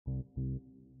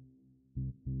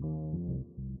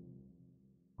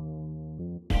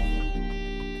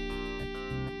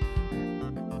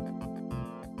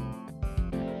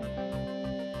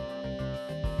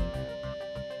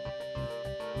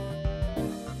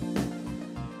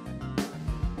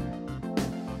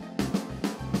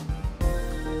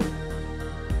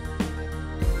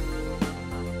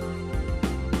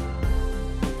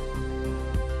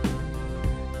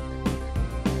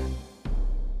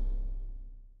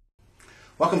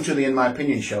Welcome to the In My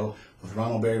Opinion Show with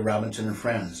Ronald Berry Robinson and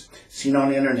friends, seen on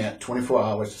the internet 24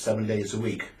 hours, 7 days a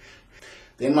week.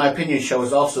 The In My Opinion Show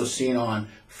is also seen on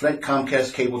Flint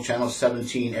Comcast Cable Channel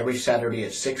 17 every Saturday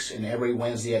at 6 and every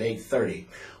Wednesday at 8:30.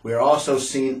 We are also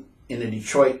seen in the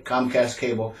Detroit Comcast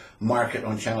Cable market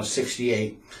on Channel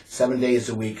 68, 7 days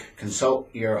a week. Consult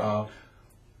your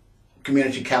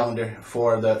community calendar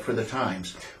for the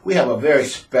times. We have very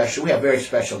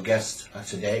special guests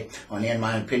today on the In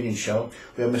My Opinion Show.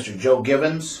 We have Mr. Joe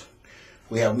Givens,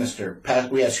 we have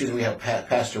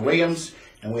Pastor Williams,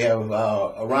 and we have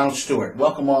Ronald Stewart.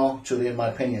 Welcome all to the In My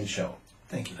Opinion Show.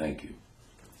 Thank you. Thank you.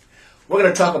 We're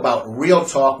going to talk about real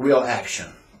talk, real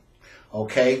action.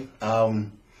 Okay.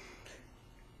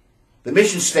 The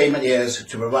mission statement is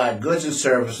to provide goods and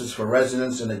services for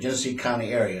residents in the Genesee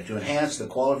County area, to enhance the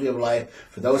quality of life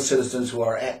for those citizens who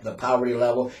are at the poverty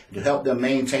level, and to help them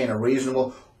maintain a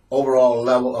reasonable overall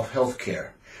level of health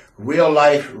care. Real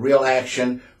life, real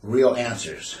action, real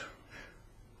answers.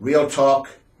 Real talk,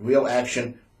 real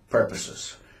action,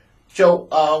 purposes. Joe,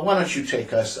 why don't you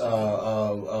take us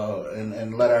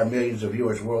and let our millions of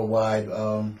viewers worldwide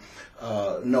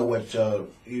know what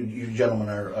you gentlemen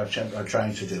are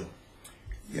trying to do.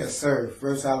 Yes, sir.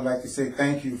 First, I would like to say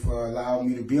thank you for allowing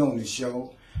me to be on this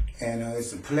show. And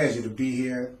it's a pleasure to be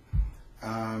here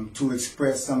to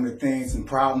express some of the things and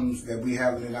problems that we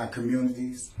have in our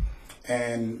communities.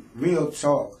 And real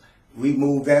talk, we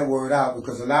move that word out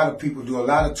because a lot of people do a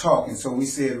lot of talking. So we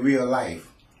said real life,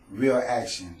 real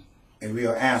action, and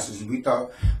real answers. We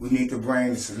thought we need to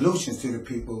bring the solutions to the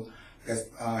people that's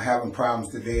having problems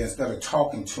today instead of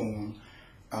talking to them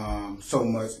so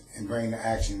much and bring the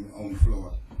action on the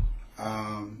floor.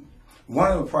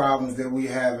 One of the problems that we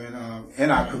have in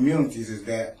our communities is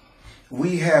that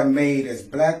we have made, as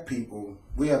black people,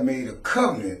 we have made a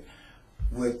covenant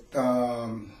with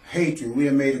hatred. We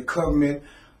have made a covenant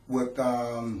with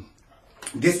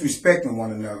disrespecting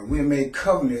one another. We have made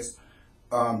covenants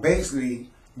basically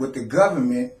with the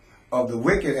government of the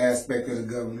wicked aspect of the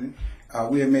government.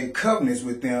 We have made covenants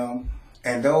with them,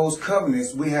 and those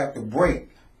covenants, we have to break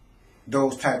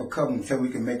those type of covenants until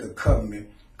we can make a covenant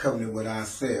with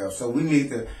ourselves. So we need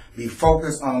to be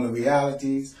focused on the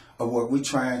realities of what we're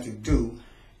trying to do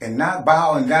and not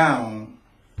bowing down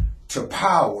to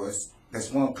powers that's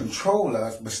want to control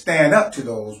us, but stand up to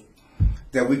those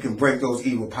that we can break those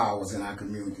evil powers in our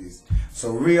communities.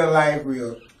 So real life,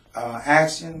 real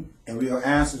action, and real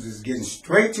answers is getting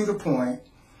straight to the point.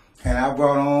 And I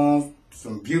brought on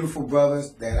some beautiful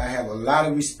brothers that I have a lot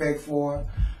of respect for.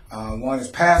 One is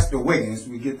Pastor Wiggins.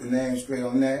 We get the name straight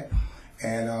on that.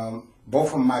 And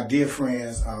both of my dear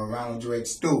friends are Ronald Drake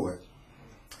Stewart.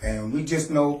 And we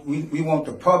just know, we want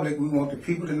the public, we want the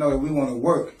people to know that we want to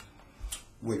work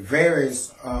with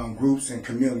various groups and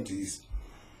communities.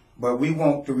 But we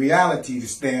want the reality to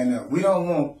stand up. We don't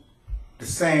want the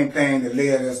same thing that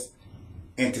led us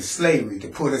into slavery, to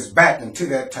put us back into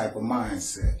that type of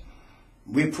mindset.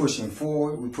 We're pushing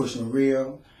forward, we're pushing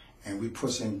real, and we're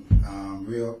pushing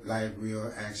real life,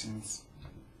 real actions,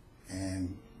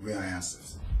 and real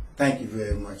answers. Thank you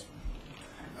very much.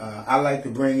 I'd like to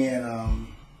bring in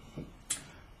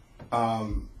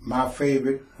my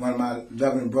favorite, one of my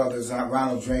loving brothers,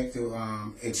 Ronald Drake, to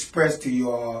express to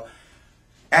you all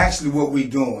actually what we're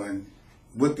doing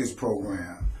with this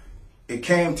program. It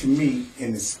came to me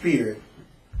in the spirit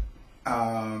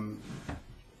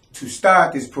to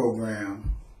start this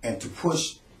program and to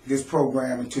push this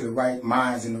program into the right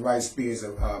minds and the right spirits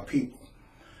of people.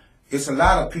 It's a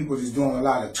lot of people that's doing a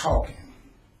lot of talking,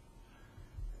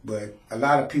 but a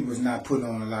lot of people is not putting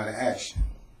on a lot of action.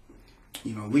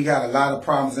 You know, we got a lot of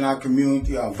problems in our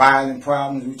community, violent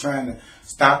problems. We're trying to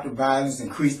stop the violence,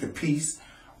 increase the peace.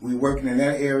 We're working in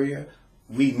that area.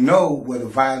 We know where the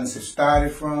violence has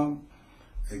started from.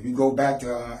 If you go back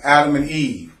to Adam and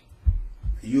Eve,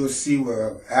 you'll see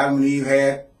where Adam and Eve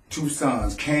had two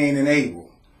sons, Cain and Abel.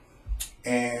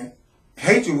 And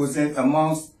hatred was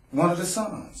amongst one of the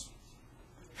sons.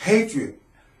 Hatred,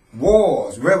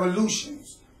 wars,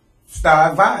 revolutions,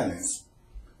 start violence.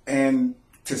 And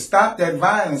to stop that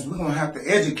violence, we're going to have to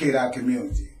educate our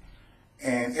community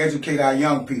and educate our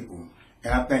young people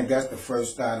And I think that's the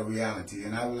first start of reality.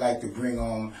 And I would like to bring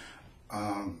on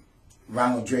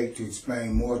Ronald Drake to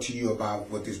explain more to you about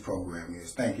what this program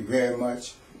is. Thank you very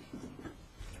much.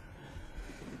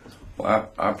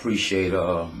 Well, I appreciate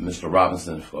Mr.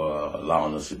 Robinson for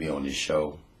allowing us to be on this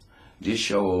show. This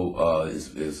show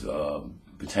is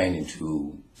pertaining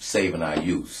to saving our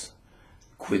youth,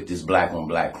 quit this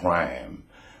black-on-black crime,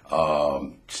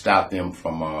 stop them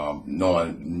from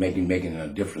making a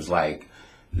difference, like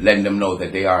letting them know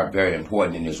that they are very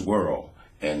important in this world,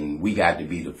 and we got to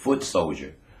be the foot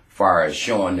soldier as far as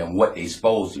showing them what they're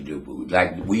supposed to do,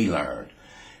 like we learned.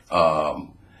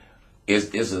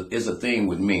 It's a thing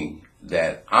with me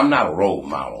that I'm not a role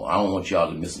model. I don't want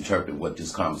y'all to misinterpret what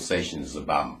this conversation is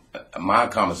about. My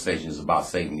conversation is about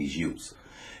saving these youths,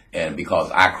 and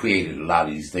because I created a lot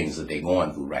of these things that they're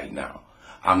going through right now.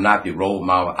 I'm not the role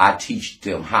model. I teach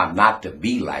them how not to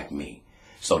be like me,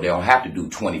 so they don't have to do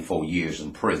 24 years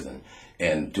in prison.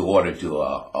 And to order to,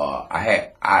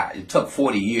 it took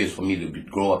 40 years for me to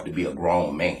grow up to be a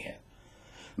grown man.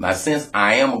 Now, since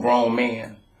I am a grown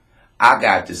man, I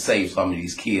got to save some of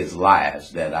these kids'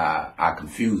 lives that I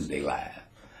confused their lives.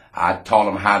 I taught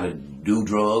them how to do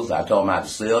drugs. I taught them how to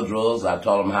sell drugs. I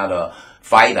taught them how to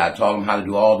fight. I taught them how to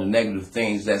do all the negative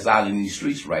things that's out in these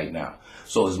streets right now.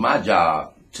 So it's my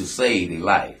job to save their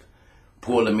life,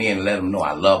 pull them in and let them know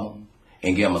I love them,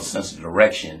 and give them a sense of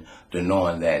direction to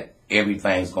knowing that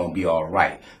everything's going to be all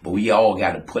right. But we all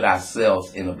got to put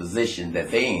ourselves in a position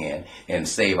that they're in and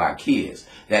save our kids.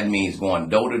 That means going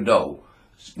door to door.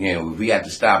 You know, we have to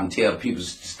stop and tell people to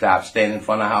stop standing in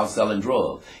front of the house selling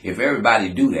drugs. If everybody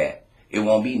do that, it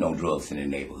won't be no drugs in the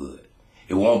neighborhood.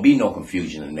 It won't be no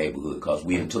confusion in the neighborhood because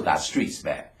we took our streets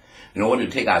back. In order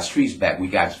to take our streets back, we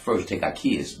got to first take our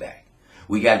kids back.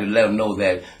 We got to let them know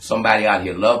that somebody out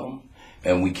here love them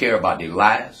and we care about their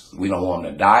lives. We don't want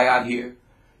them to die out here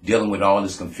dealing with all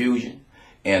this confusion.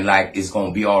 And like it's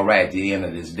going to be all right at the end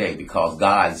of this day because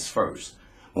God is first.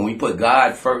 When we put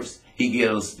God first, He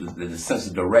gives us the sense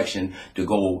of direction to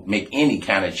go make any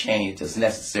kind of change that's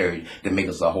necessary to make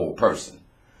us a whole person.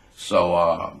 So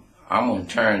I'm going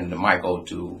to turn the mic over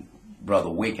to Brother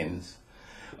Wiggins,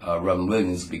 Reverend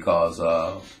Wiggins, because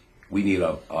we need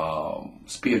a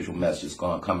spiritual message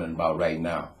coming about right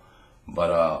now.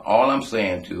 But all I'm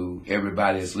saying to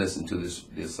everybody that's listening to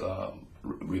this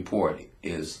report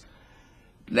is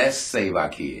let's save our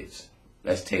kids.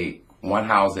 Let's take one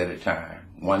house at a time,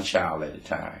 one child at a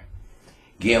time.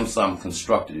 Give them something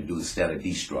constructive to do instead of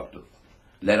destructive.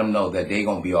 Let them know that they're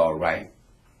going to be all right.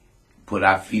 Put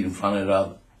our feet in front of the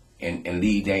other and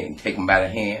lead them and take them by the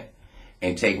hand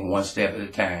and take them one step at a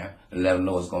time and let them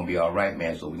know it's going to be all right,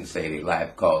 man, so we can save their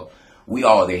life because we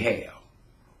all they have.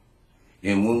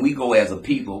 And when we go as a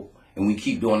people and we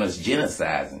keep doing this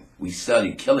genociding, we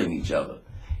study killing each other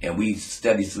and we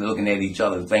study looking at each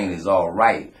other and thinking it's all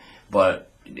right.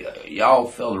 But y'all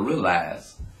fail to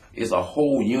realize it's a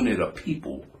whole unit of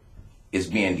people is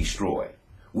being destroyed.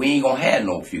 We ain't going to have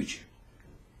no future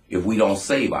if we don't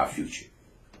save our future.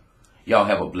 Y'all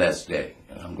have a blessed day.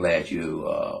 And I'm glad you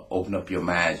open up your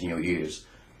minds and your ears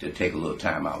to take a little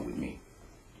time out with me.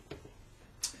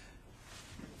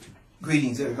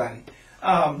 Greetings, everybody.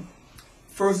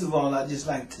 First of all, I'd just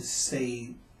like to say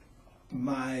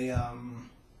my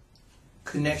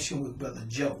connection with Brother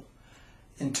Joe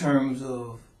in terms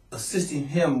of assisting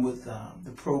him with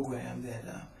the program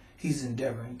that he's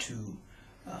endeavoring to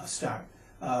start.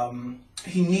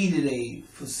 He needed a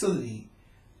facility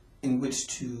in which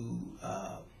to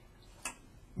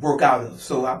work out of,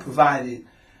 so I provided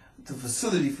the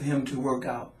facility for him to work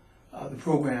out the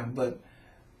program. But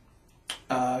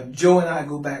Joe and I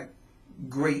go back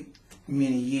great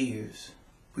many years.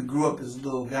 We grew up as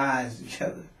little guys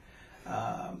together.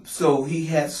 So he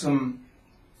had some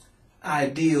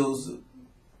ideals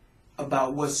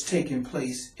about what's taking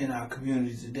place in our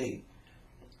community today.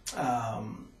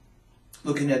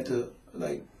 Looking at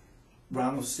like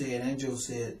Ronald said and Joe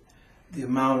said, the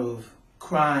amount of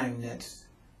crime that's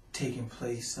taking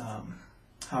place,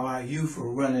 how our youth are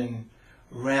running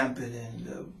rampant,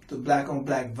 and the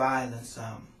black-on-black violence.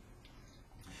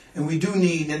 And we do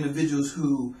need individuals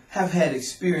who have had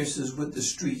experiences with the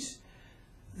streets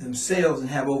themselves and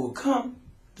have overcome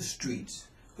the streets,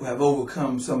 who have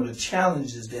overcome some of the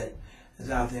challenges that is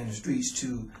out there in the streets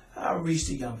to reach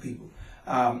the young people.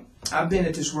 I've been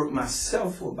at this work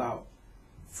myself for about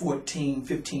 14,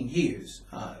 15 years.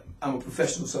 I'm a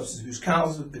professional substance abuse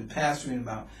counselor, been pastoring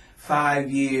about 5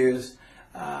 years.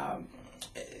 On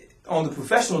the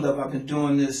professional level, I've been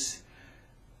doing this,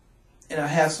 and I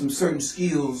have some certain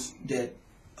skills that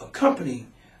accompany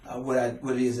what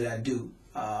it is that I do.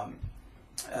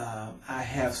 I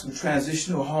have some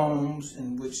transitional homes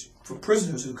in which, for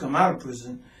prisoners who come out of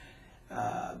prison,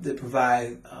 that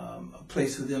provide a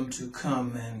place for them to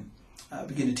come and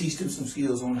begin to teach them some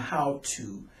skills on how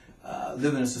to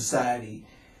live in a society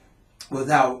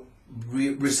without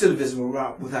recidivism,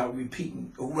 or without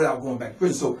repeating, or without going back to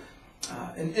prison. So,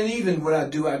 and even what I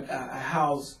do, I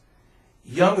house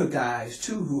younger guys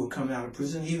too who are coming out of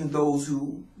prison, even those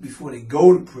who, before they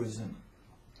go to prison,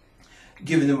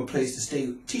 giving them a place to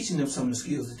stay, teaching them some of the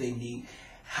skills that they need,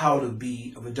 how to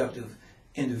be a productive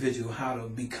individual, how to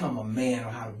become a man,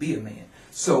 or how to be a man.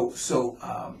 So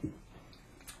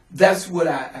that's what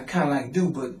I kind of like do.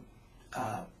 But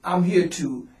I'm here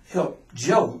to help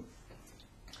Joe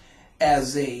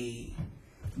as a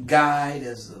guide,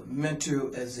 as a mentor,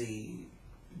 as a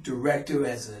director,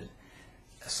 as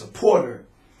a supporter,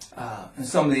 and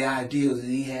some of the ideas that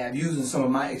he has, using some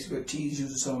of my expertise,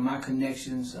 using some of my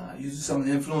connections, using some of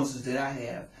the influences that I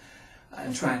have,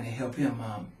 and trying to help him.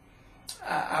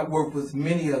 I work with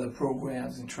many other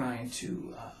programs in trying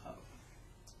to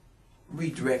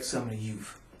redirect some of the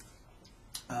youth.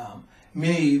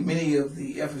 Many of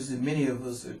the efforts that many of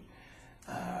us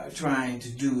are trying to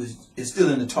do is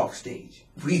still in the talk stage.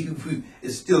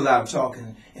 It's still a lot of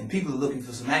talking, and people are looking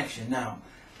for some action now.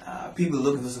 People are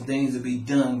looking for some things to be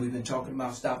done. We've been talking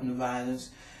about stopping the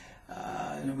violence,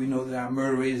 and we know that our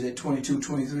murder rate is at 22,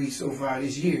 23 so far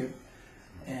this year.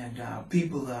 And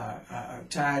people are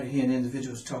tired of hearing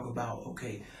individuals talk about,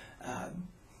 okay,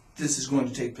 this is going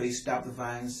to take place, stop the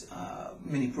violence.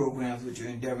 Many programs which are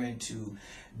endeavoring to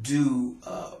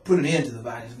put an end to the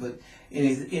violence, but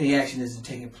any action isn't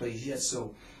taking place yet.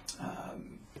 So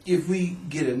if we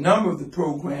get a number of the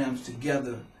programs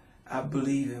together, I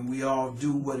believe, and we all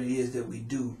do what it is that we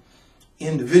do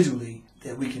individually,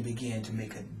 that we can begin to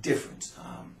make a difference.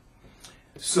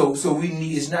 So we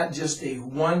need, it's not just a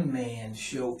one-man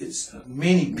show, it's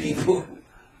many people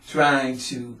trying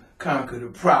to conquer the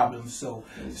problem. So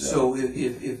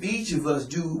if each of us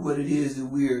do what it is that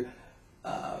we're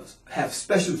have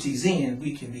specialties in,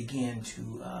 we can begin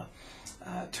to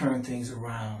turn things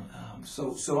around.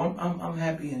 So I'm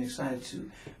happy and excited to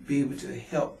be able to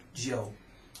help Joe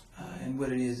and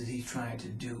what it is that he's trying to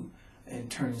do and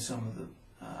turning some of the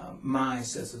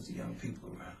mindsets of the young people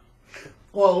around.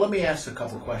 Well, let me ask a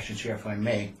couple of questions here, if I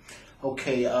may.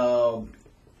 Okay,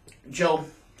 Joe,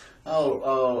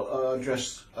 I'll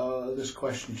address this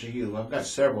question to you. I've got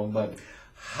several, but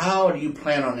how do you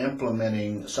plan on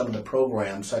implementing some of the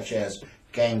programs such as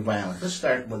gang violence? Let's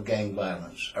start with gang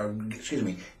violence, or excuse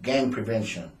me, gang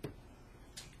prevention.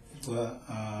 Well,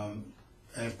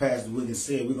 as Pastor Wiggins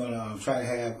said, we're going to try to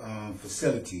have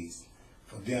facilities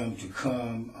for them to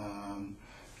come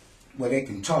where they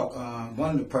can talk.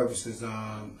 One of the purposes,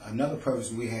 another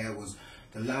purpose we had was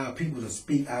to allow people to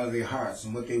speak out of their hearts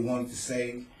and what they wanted to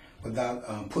say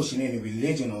without pushing any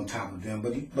religion on top of them,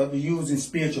 but using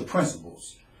spiritual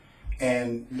principles.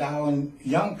 And allowing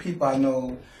young people, I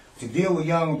know, to deal with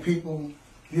younger people,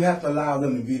 you have to allow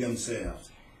them to be themselves.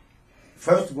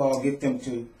 First of all, get them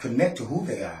to connect to who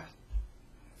they are,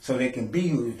 so they can be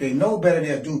who. If they know better,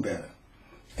 they'll do better.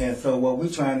 And so what we're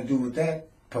trying to do with that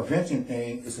prevention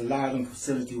thing is allow them a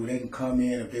facility where they can come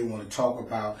in if they want to talk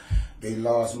about they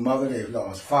lost mother, they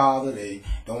lost father, they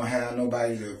don't have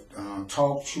nobody to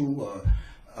talk to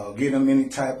or give them any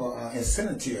type of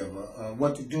incentive or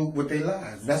what to do with their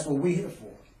lives. That's what we're here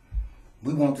for.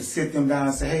 We want to sit them down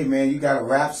and say, hey man, you got a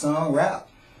rap song, rap.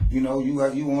 You know,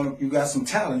 you got some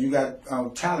talent. You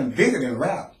got talent bigger than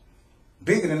rap,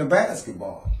 bigger than the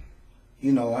basketball.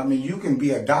 You know, I mean, you can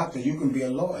be a doctor, you can be a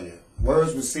lawyer.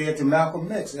 Words were said to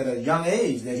Malcolm X at a young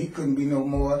age that he couldn't be no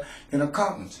more than a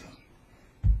carpenter.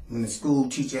 When the school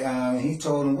teacher, he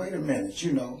told him, wait a minute,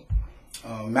 you know,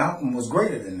 Malcolm was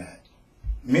greater than that.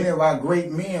 Many of our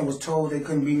great men was told they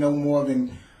couldn't be no more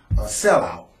than a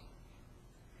sellout.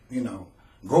 You know,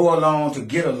 go along to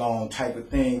get along type of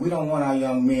thing. We don't want our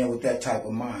young men with that type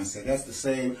of mindset. That's the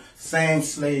same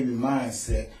slavery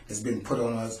mindset that's been put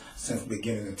on us since the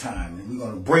beginning of time. And we're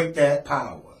going to break that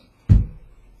power.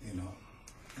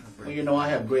 Well, you know, I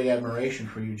have great admiration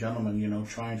for you gentlemen, you know,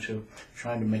 trying to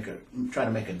make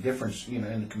a difference, you know,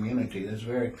 in the community. That's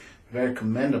very, very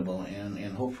commendable,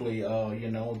 and hopefully,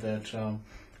 you know, that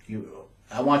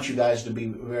I want you guys to be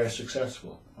very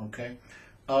successful. Okay.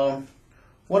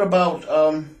 What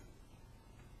about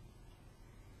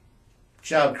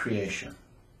job creation?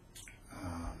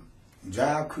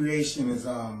 Job creation is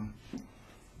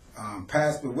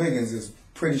Pastor Wiggins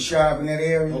pretty sharp in that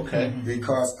area. Okay.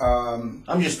 Because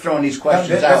I'm just throwing these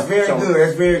questions out. that's very good.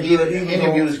 That's very good. Even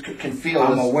interviewers can feel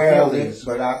I'm this, aware feel of it, these.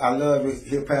 but I love to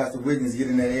hear Pastor Wiggins get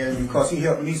in that area because he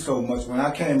helped me so much. When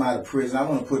I came out of prison, I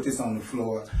want to put this on the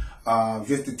floor.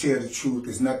 Just to tell the truth,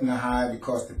 there's nothing to hide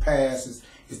because the past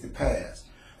is the past.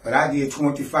 But I did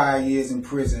 25 years in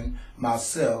prison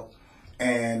myself,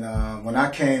 and when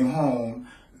I came home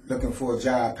looking for a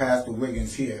job, Pastor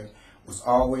Wiggins here was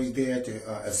always there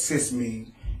to assist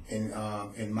me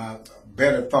in my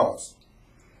better thoughts,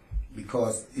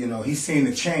 because he's seen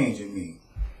the change in me,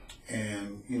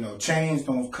 and change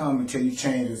don't come until you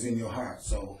change what's in your heart.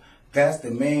 So that's the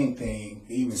main thing.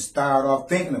 To even start off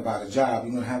thinking about a job,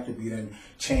 you're gonna have to be then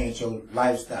change your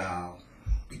lifestyle,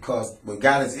 because what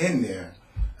got us in there,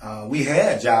 we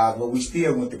had jobs, but we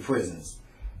still went to prisons.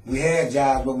 We had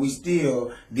jobs, but we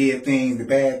still did things, the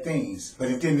bad things. But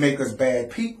it didn't make us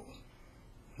bad people.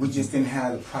 We just didn't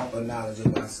have the proper knowledge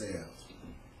of ourselves.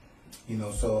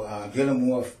 So getting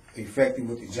more effective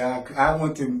with the job. I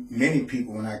went to many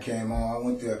people when I came home. I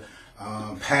went to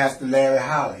Pastor Larry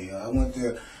Holly. I went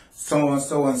to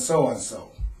so-and-so and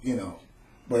so-and-so,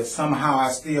 But somehow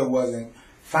I still wasn't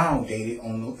founded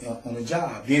on the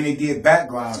job. Then they did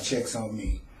background checks on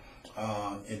me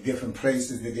in different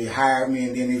places that they hired me,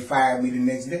 and then they fired me the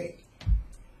next day.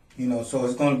 So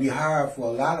it's going to be hard for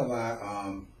a lot of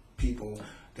our people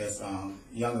that's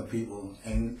younger people.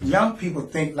 And young people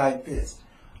think like this.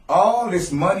 All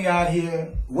this money out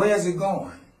here, where's it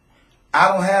going? I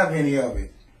don't have any of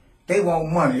it. They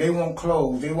want money. They want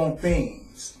clothes. They want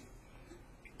things.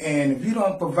 And if you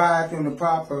don't provide them the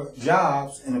proper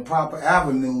jobs and the proper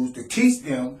avenues to teach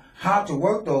them how to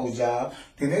work those jobs,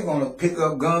 then they're going to pick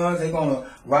up guns, they're going to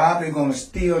rob, they're going to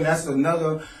steal, and that's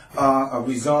another a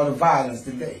result of violence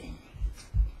today.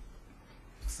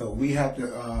 So we have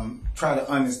to try to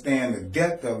understand the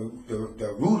depth of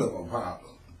the root of a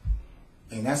problem.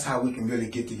 And that's how we can really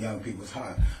get to young people's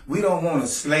heart. We don't want a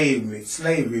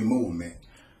slavery movement.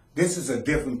 This is a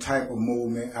different type of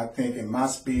movement, I think, in my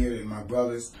spirit and my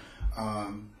brothers.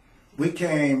 We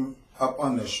came up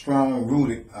under a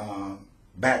strong-rooted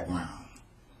background.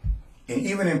 And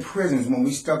even in prisons, when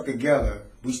we stuck together,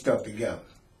 we stuck together.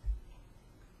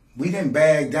 We didn't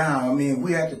bag down. I mean,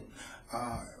 we had to,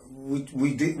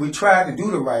 we tried to do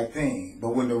the right thing.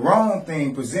 But when the wrong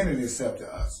thing presented itself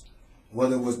to us,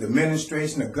 whether it was the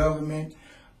administration, the government,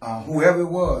 whoever it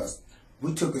was,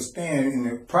 we took a stand. In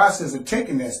the process of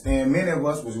taking that stand, many of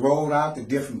us was rolled out to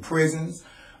different prisons.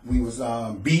 We was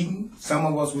beaten. Some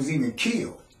of us was even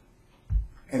killed.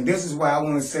 And this is why I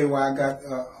want to say why I got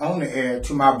on the air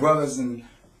to my brothers in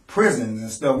prisons and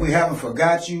stuff. We haven't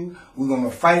forgot you. We're going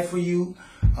to fight for you.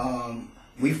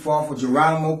 We fought for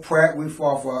Geronimo Pratt. We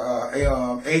fought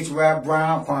for H. Rap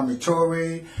Brown, Kwame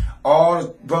Ture. All the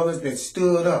brothers that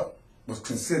stood up was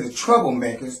considered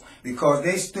troublemakers because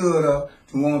they stood up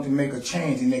to want to make a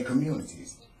change in their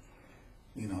communities.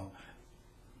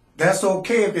 That's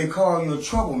okay if they call you a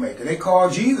troublemaker. They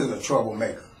called Jesus a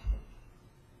troublemaker.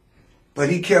 But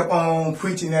he kept on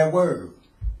preaching that word.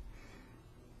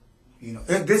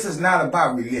 This is not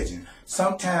about religion.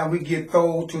 Sometimes we get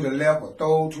thrown to the left or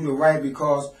thrown to the right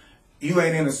because you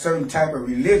ain't in a certain type of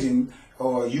religion,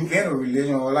 or you in a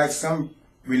religion, or like some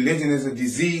religion is a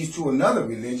disease to another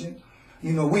religion.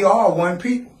 We all one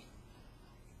people.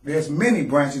 There's many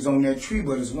branches on that tree,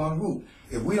 but it's one root.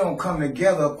 If we don't come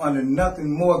together up under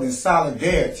nothing more than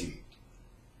solidarity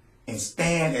and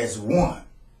stand as one,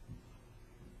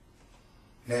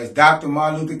 and as Dr.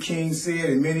 Martin Luther King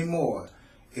said, and many more,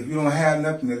 if you don't have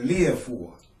nothing to live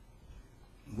for,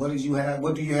 what do you have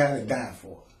to die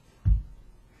for?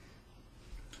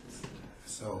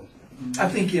 So I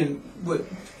think in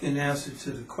answer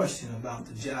to the question about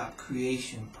the job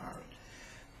creation part,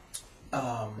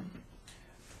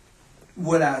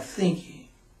 what I think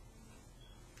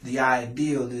the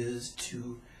ideal is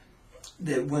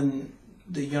that when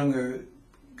the younger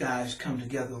guys come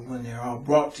together, when they're all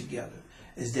brought together,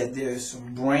 is that there's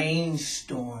some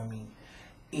brainstorming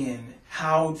in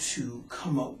how to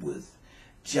come up with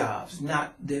jobs.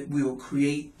 Not that we'll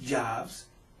create jobs,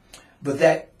 but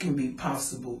that can be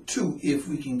possible too if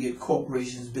we can get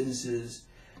corporations, businesses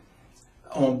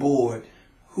on board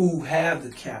who have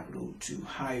the capital to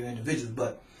hire individuals.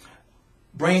 But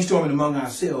brainstorming among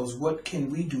ourselves, what can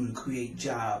we do to create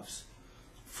jobs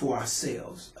for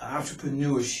ourselves?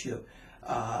 Entrepreneurship,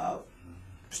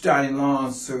 starting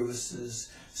lawn services,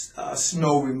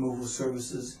 snow removal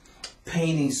services,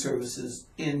 painting services,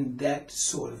 in that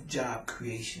sort of job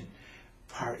creation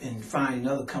part, and finding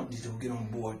other companies that will get on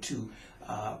board too.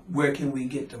 Where can we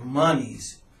get the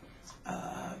monies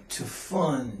to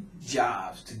fund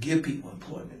jobs, to give people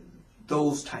employment,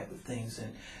 those type of things,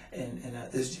 and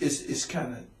it's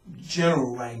kind of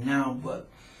general right now, but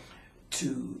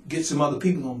to get some other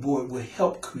people on board will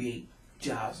help create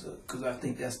jobs, because I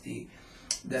think that's the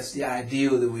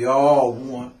ideal that we all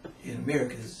want in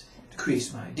America, is to create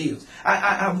some ideals.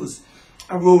 I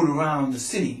rode around the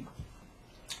city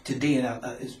today, and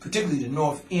it's particularly the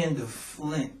north end of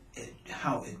Flint.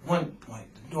 How at one point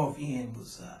the north end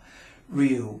was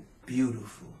real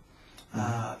beautiful.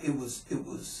 It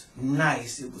was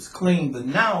nice. It was clean. But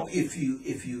now, if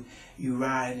you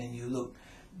ride and you look,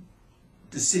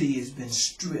 the city has been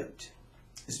stripped.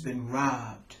 It's been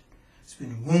robbed. It's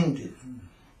been wounded,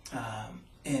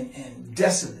 and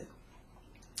desolate.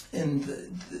 And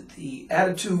the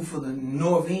attitude for the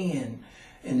north end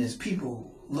and its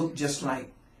people look just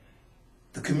like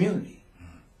the community,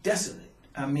 desolate.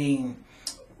 I mean,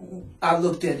 I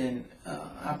looked at and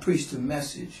I preached a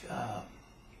message.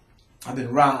 I've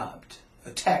been robbed,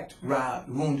 attacked, robbed,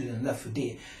 wounded, and left for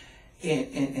dead.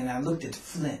 And I looked at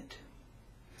Flint.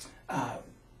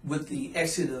 With the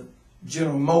exit of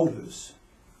General Motors,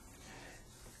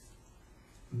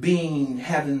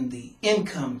 having the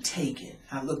income taken,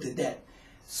 I looked at that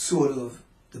sort of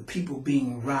the people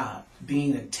being robbed,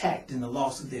 being attacked, and the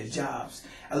loss of their jobs.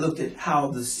 I looked at how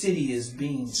the city is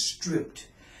being stripped,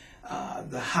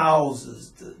 the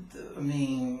houses.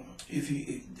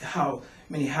 How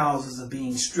many houses are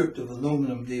being stripped of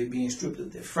aluminum? They're being stripped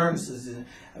of their furnaces, and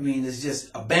it's just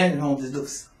abandoned homes. It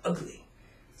looks ugly.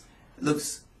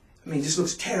 Just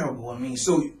looks terrible.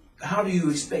 So how do you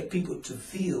expect people to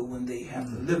feel when they have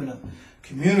to live in a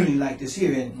community like this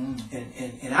here?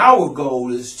 And our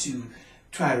goal is to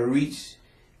try to reach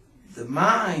the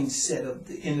mindset of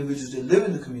the individuals that live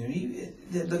in the community.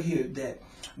 That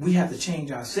we have to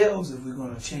change ourselves if we're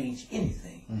going to change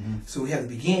anything. So we have to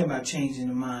begin by changing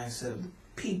the mindset of the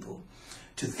people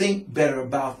to think better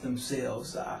about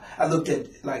themselves. I looked at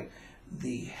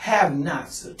the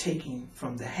have-nots are taking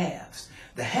from the haves.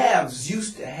 The haves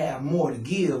used to have more to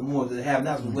give, more to the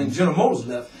have-nots. But when General Motors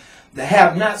left, the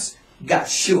have-nots got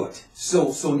short.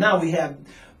 So now we have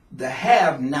the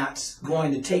have-nots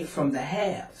going to take from the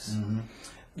haves.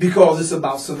 Because it's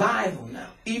about survival now.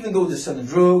 Even though they're selling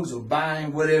drugs or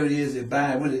buying whatever it is they're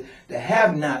buying with it, the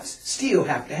have-nots still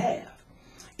have to have.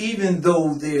 Even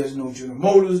though there's no General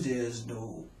Motors, there's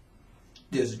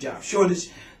a job shortage,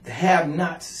 the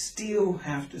have-nots still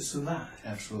have to survive.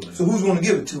 Absolutely. So who's going to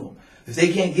give it to them? If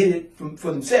they can't get it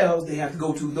for themselves, they have to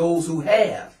go to those who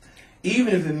have.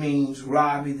 Even if it means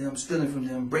robbing them, stealing from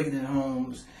them, breaking their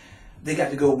homes, they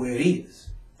got to go where it is.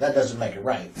 That doesn't make it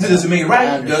right. It doesn't make it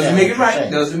right. Doesn't make it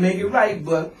right. Doesn't make it right.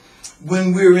 But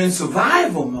when we're in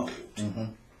survival mode,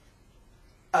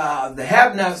 the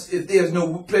have-nots, if there's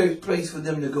no place for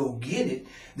them to go get it,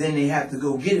 then they have to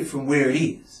go get it from where it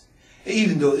is.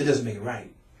 Even though it doesn't make it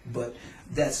right. But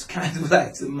that's kind of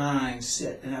like the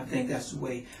mindset. And I think that's the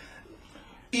way,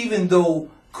 even though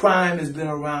crime has been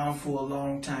around for a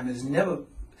long time, it has never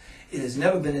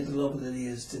been at the level that it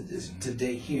is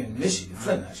today here in Michigan.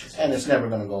 And it's never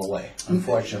going to go away,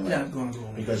 unfortunately. Not going to go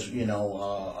away. Because,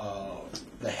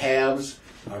 the haves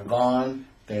are gone.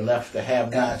 They left the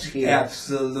have-nots here.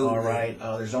 Absolutely. All right.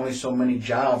 There's only so many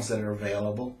jobs that are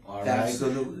available. All right.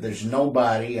 Absolutely. There's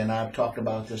nobody, and I've talked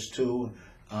about this too,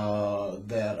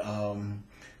 that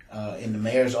in the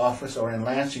mayor's office or in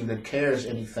Lansing that cares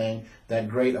anything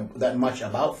that much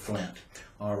about Flint.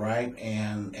 All right.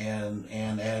 And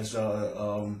as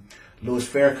Louis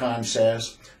Farrakhan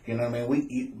says,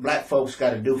 black folks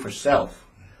got to do for self.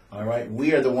 All right.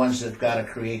 We are the ones that got to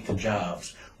create the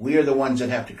jobs. We are the ones that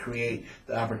have to create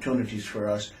the opportunities for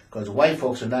us, because white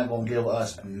folks are not going to give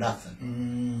us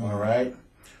nothing. All right?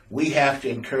 We have to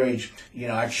encourage,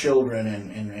 our children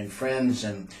and friends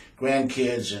and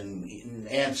grandkids and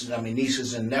aunts,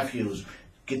 nieces and nephews,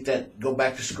 go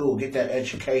back to school, get that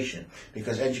education,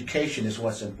 because education is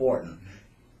what's important.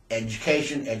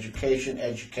 Education, education,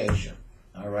 education.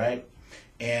 All right?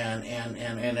 And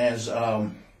as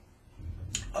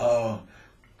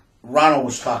Ronald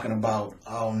was talking about,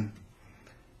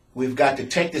 we've got to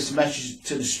take this message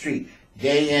to the street,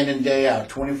 day in and day out,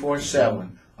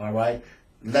 24/7. All right,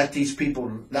 let these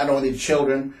people, not only the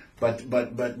children, but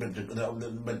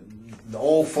the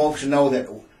old folks know that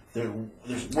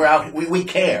we're out. We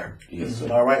care. Yes,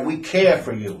 sir. All right, we care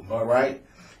for you. All right,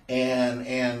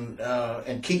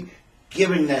 and keep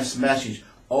giving this message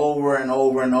over and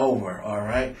over and over. All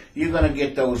right, you're gonna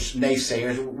get those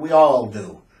naysayers. We all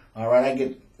do. All right, I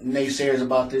get naysayers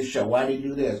about this show. Why do you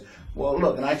do this? Well,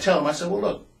 look, and I tell them, I said, well,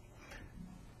 look,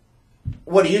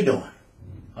 what are you doing?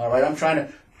 All right, I'm trying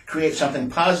to create something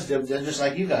positive, just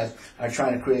like you guys are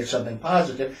trying to create something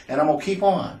positive, and I'm gonna keep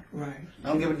on. Right. I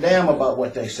don't give a damn about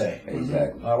what they say.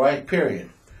 Exactly. All right. Period.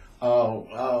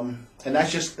 And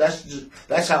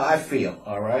that's how I feel.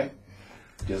 All right.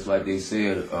 Just like they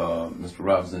said, Mr.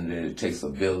 Robinson, that it takes a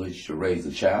village to raise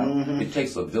a child. It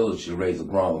takes a village to raise a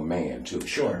grown man too.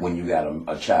 Sure. When you got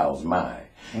a child's mind.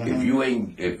 If you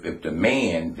ain't, if the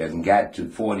man hasn't got to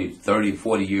 30,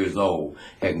 40 years old,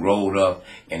 hadn't grown up,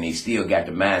 and he still got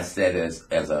the mindset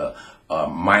as a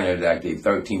minor, like they're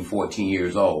 13, 14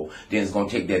 years old, then it's going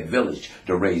to take that village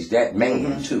to raise that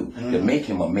man too, to make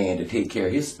him a man to take care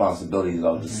of his responsibilities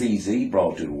of the seeds that he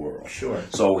brought to the world. Sure.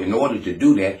 So in order to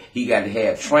do that, he got to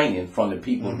have training from the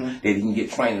people that he can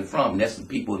get training from. And that's the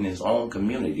people in his own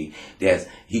community that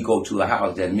he go to a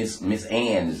house that Miss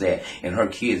Ann is at, and her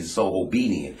kids is so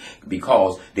obedient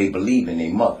because they believe in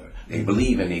their mother. They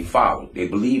believe in their father. They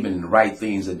believe in the right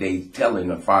things that they telling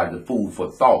them for the food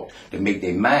for thought to make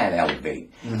their mind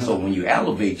elevate. So when you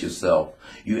elevate yourself,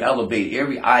 you elevate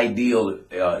every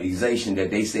idealization that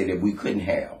they say that we couldn't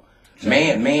have.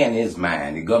 Man is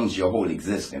mind. It governs your whole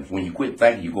existence. When you quit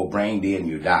thinking, you go brain dead and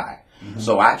you die.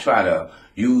 So I try to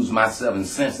use my 7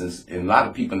 senses, and a lot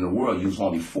of people in the world use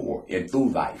only 4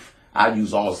 through life. I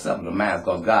use all 7 of mine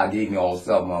because God gave me all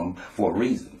 7 of them for a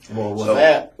reason. Well,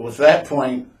 with that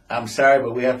point, I'm sorry,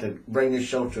 but we have to bring this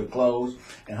show to a close,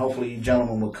 and hopefully you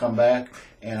gentlemen will come back,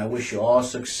 and I wish you all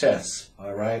success,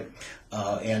 all right,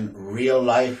 in real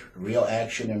life, real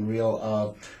action, and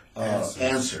real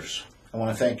answers. I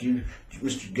want to thank you,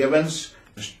 Mr. Gibbons,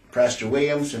 Mr. Pastor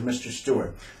Williams, and Mr.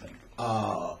 Stewart,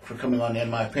 for coming on the In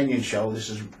My Opinion show.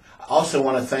 I also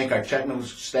want to thank our technical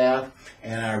staff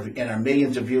and our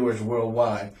millions of viewers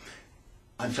worldwide.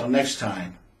 Until next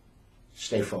time,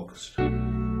 stay focused.